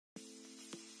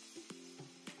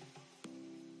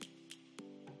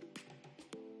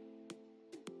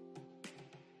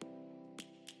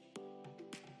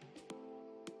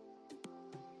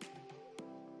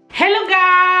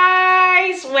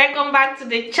welcome back to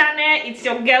the channel. It's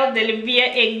your girl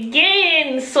Delivia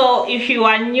again. So if you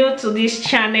are new to this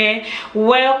channel,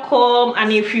 welcome,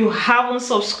 and if you haven't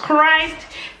subscribed,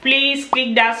 please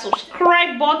click that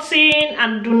subscribe button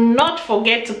and do not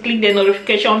forget to click the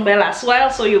notification bell as well,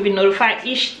 so you'll be notified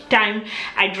each time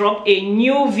I drop a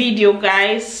new video,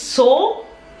 guys. So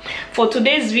for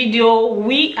today's video,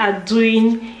 we are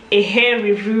doing a hair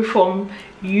review from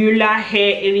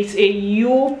ULAHAIR. It is a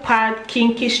U-part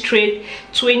kinky straight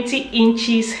 20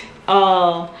 inches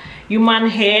human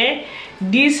hair.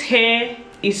 This hair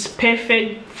is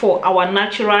perfect for our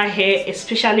natural hair,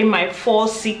 especially my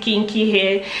 4C kinky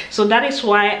hair. So that is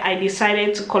why I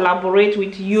decided to collaborate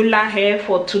with ULAHAIR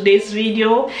for today's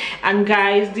video. And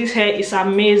guys, this hair is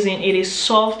amazing. It is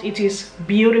soft, it is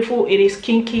beautiful, it is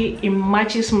kinky, it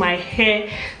matches my hair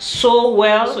so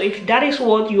well. So if that is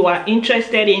what you are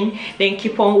interested in, then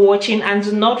keep on watching, and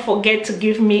do not forget to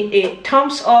give me a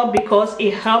thumbs up, because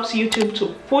it helps YouTube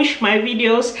to push my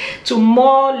videos to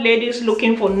more ladies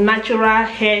looking for natural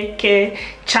hair care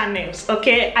channels.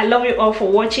 Okay, I love you all for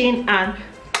watching, and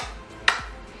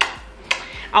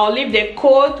I'll leave the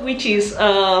code, which is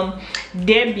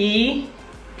Debbie,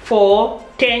 for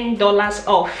 $10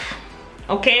 off.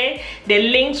 Okay, the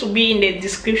links will be in the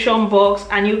description box.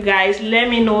 And you guys, let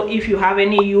me know if you have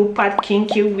any U-part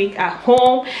kinky wig at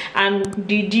home, and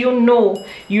did you know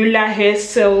ULAHAIR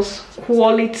sells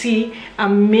quality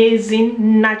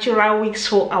amazing natural wigs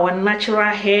for our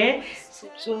natural hair.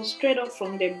 So straight up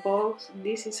from the box,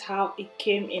 this is how it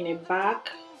came in a bag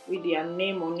with their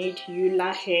name on it,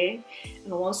 ULAHAIR.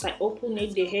 And once I opened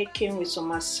it, the hair came with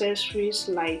some accessories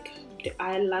like the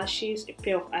eyelashes, a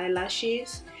pair of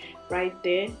eyelashes right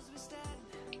there,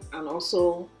 and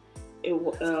also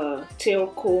a tail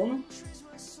comb,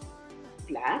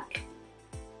 black,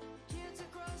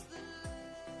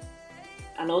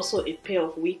 and also a pair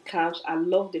of wig caps. I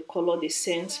love the color they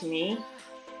sent me,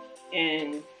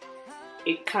 and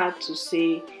a card to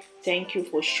say thank you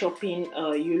for shopping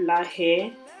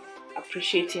ULAHAIR,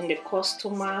 appreciating the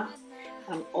customer.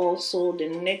 And also the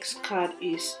next card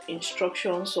is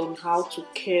instructions on how to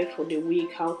care for the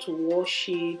wig, how to wash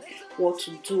it, what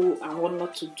to do and what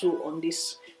not to do on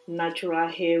this natural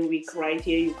hair wig right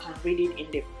here. You can read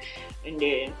it in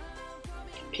the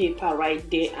paper right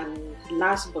there. And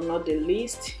last but not the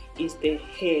least is the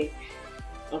hair.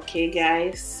 Okay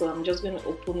guys, so I'm just going to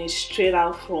open it straight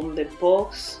out from the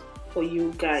box for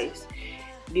you guys.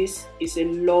 This is a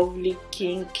lovely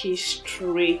kinky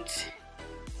straight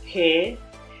hair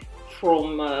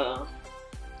from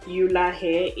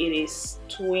ULAHAIR. It is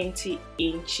 20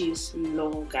 inches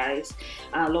long, guys.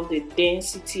 I love the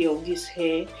density of this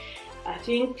hair. I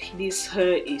think this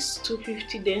hair is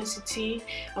 250 density.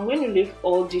 I'm going to leave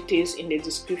all details in the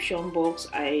description box.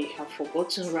 I have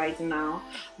forgotten right now,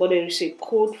 but there is a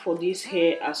code for this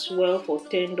hair as well for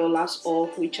 $10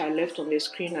 off, which I left on the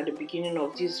screen at the beginning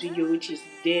of this video, which is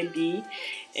Debbie.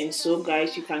 And so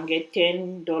guys, you can get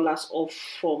 $10 off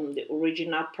from the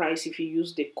original price if you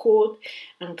use the code.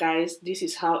 And guys, this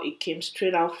is how it came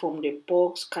straight out from the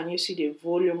box. Can you see the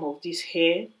volume of this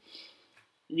hair?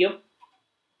 Yep.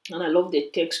 And I love the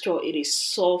texture. It is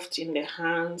soft in the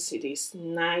hands, it is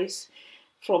nice.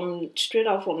 From straight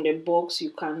out from the box,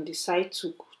 you can decide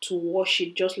to wash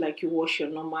it just like you wash your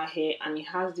normal hair. And it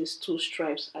has these two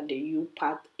stripes at the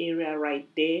U-part area right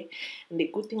there. And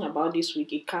the good thing about this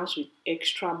wig, it comes with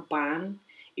extra band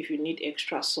if you need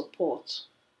extra support.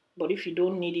 But if you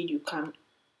don't need it, you can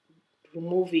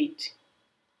remove it.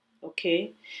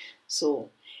 Okay, so,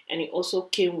 and it also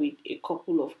came with a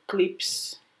couple of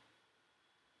clips,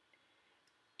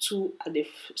 two at the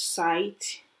side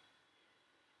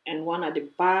and one at the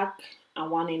back,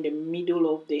 and one in the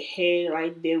middle of the hair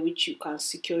right there, which you can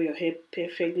secure your hair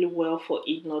perfectly well for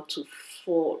it not to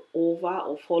fall over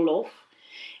or fall off.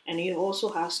 And it also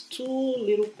has two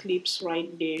little clips right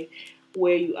there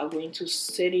where you are going to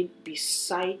set it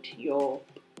beside your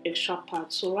extra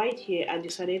part. So right here, I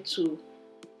decided to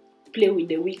play with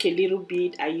the wig a little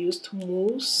bit. I used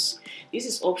mousse. This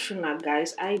is optional,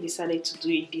 guys. I decided to do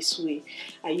it this way.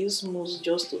 I used mousse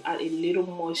just to add a little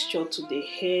moisture to the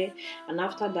hair, and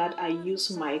after that I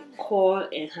used my curl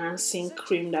enhancing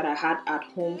cream that I had at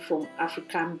home from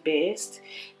African Best.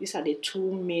 These are the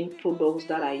two main products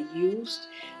that I used.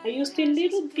 I used a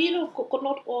little bit of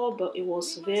coconut oil, but it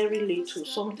was very little.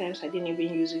 Sometimes I didn't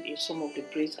even use it in some of the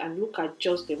braids. And look at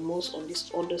just the mousse on this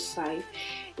other side.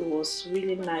 It was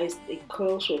really nice. The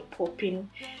curls were popping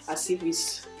as if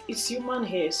it's it's human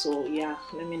hair, so yeah,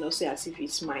 let me not say as if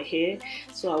it's my hair.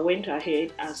 So I went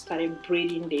ahead and started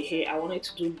braiding the hair. I wanted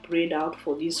to do braid out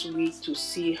for this week to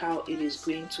see how it is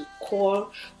going to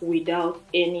curl without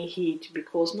any heat,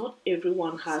 because not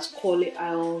everyone has curly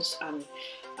irons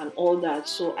and all that.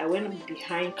 So I went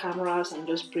behind cameras and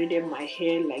just braided my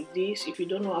hair like this. If you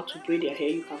don't know how to braid your hair,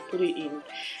 you can put it in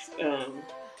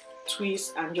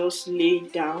twist and just lay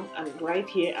it down. And right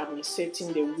here I'm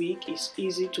inserting the wig. It's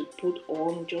easy to put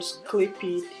on. Just clip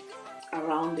it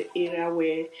around the area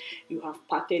where you have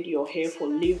parted your hair for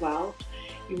leave out.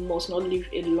 You must not leave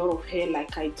a lot of hair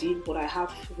like I did, but I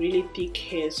have really thick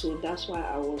hair, so that's why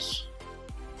I was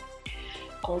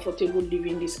comfortable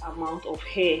leaving this amount of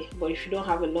hair. But if you don't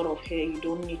have a lot of hair, you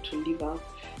don't need to leave out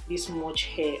this much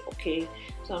hair, okay?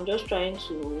 So I'm just trying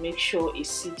to make sure it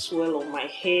sits well on my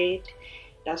head.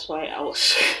 That's why I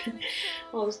was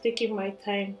I was taking my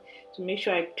time to make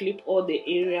sure I clip all the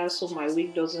areas so my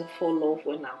wig doesn't fall off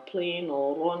when I'm playing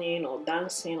or running or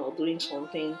dancing or doing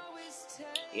something,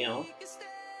 you know.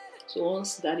 So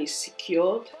once that is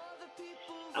secured,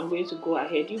 I'm going to go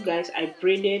ahead. You guys, I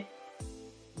braided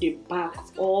the back,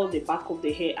 all the back of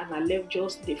the hair, and I left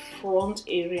just the front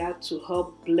area to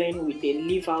help blend with the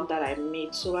leave out that I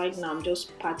made. So right now I'm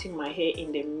just parting my hair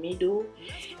in the middle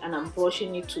and I'm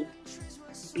brushing it to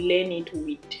blend it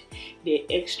with the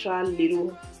extra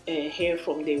little hair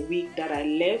from the wig that I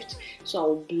left. So I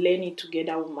will blend it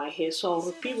together with my hair. So I'll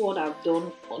repeat what I've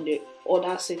done on the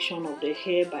other section of the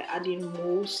hair by adding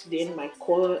mousse, then my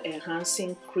color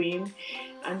enhancing cream,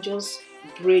 and just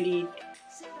braid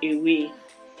it away.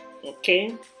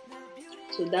 Okay,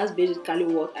 so that's basically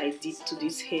what I did to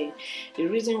this hair. The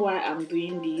reason why I'm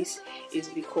doing this is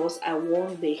because I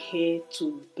want the hair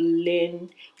to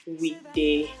blend with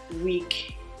the wig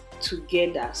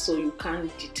together, so you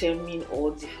can't determine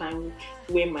or define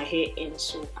where my hair ends.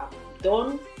 So I'm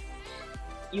done.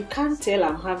 You can't tell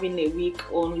I'm having a wig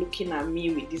on looking at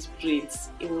me with these braids.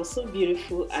 It was so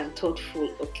beautiful and thoughtful,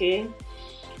 okay?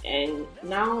 And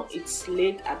now it's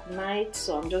late at night,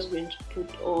 so I'm just going to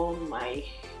put on my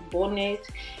bonnet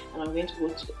and I'm going to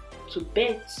go to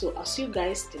bed. So I'll see you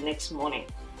guys the next morning.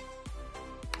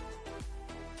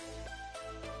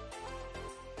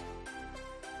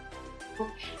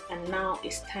 And now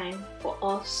it's time for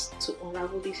us to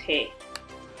unravel this hair.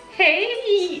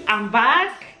 Hey, I'm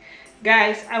back.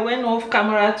 Guys, I went off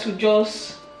camera to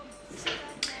just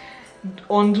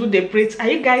undo the braids. Are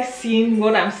you guys seeing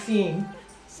what I'm seeing?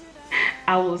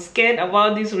 I was scared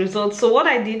about this result, so what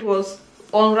I did was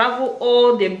unravel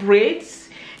all the braids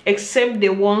except the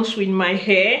ones with my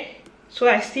hair. So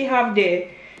I still have the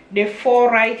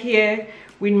 4 right here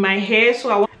with my hair.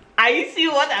 So are you see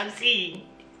what I'm seeing?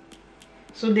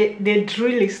 So the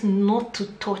drill is not to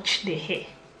touch the hair.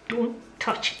 Don't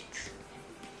touch it.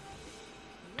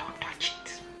 Don't touch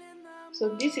it. So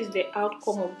this is the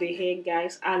outcome of the hair,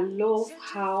 guys. I love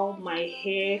how my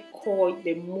hair curled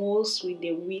the most with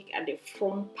the wig at the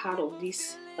front part of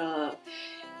this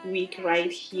wig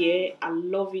right here. I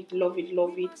love it, love it,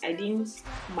 love it. I didn't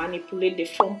manipulate the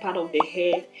front part of the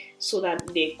hair so that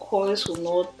the coils will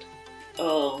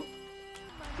not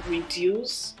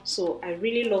reduce. So I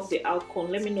really love the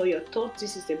outcome. Let me know your thoughts.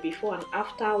 This is the before and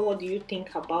after. What do you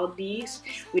think about this?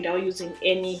 Without using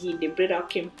any heat, the braid out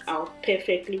came out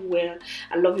perfectly well.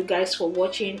 I love you guys for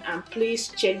watching, and please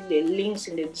check the links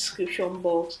in the description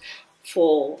box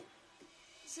for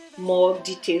more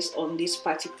details on this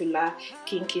particular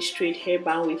kinky straight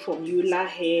hairband wig from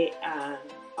ULAHAIR, and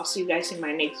I'll see you guys in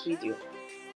my next video.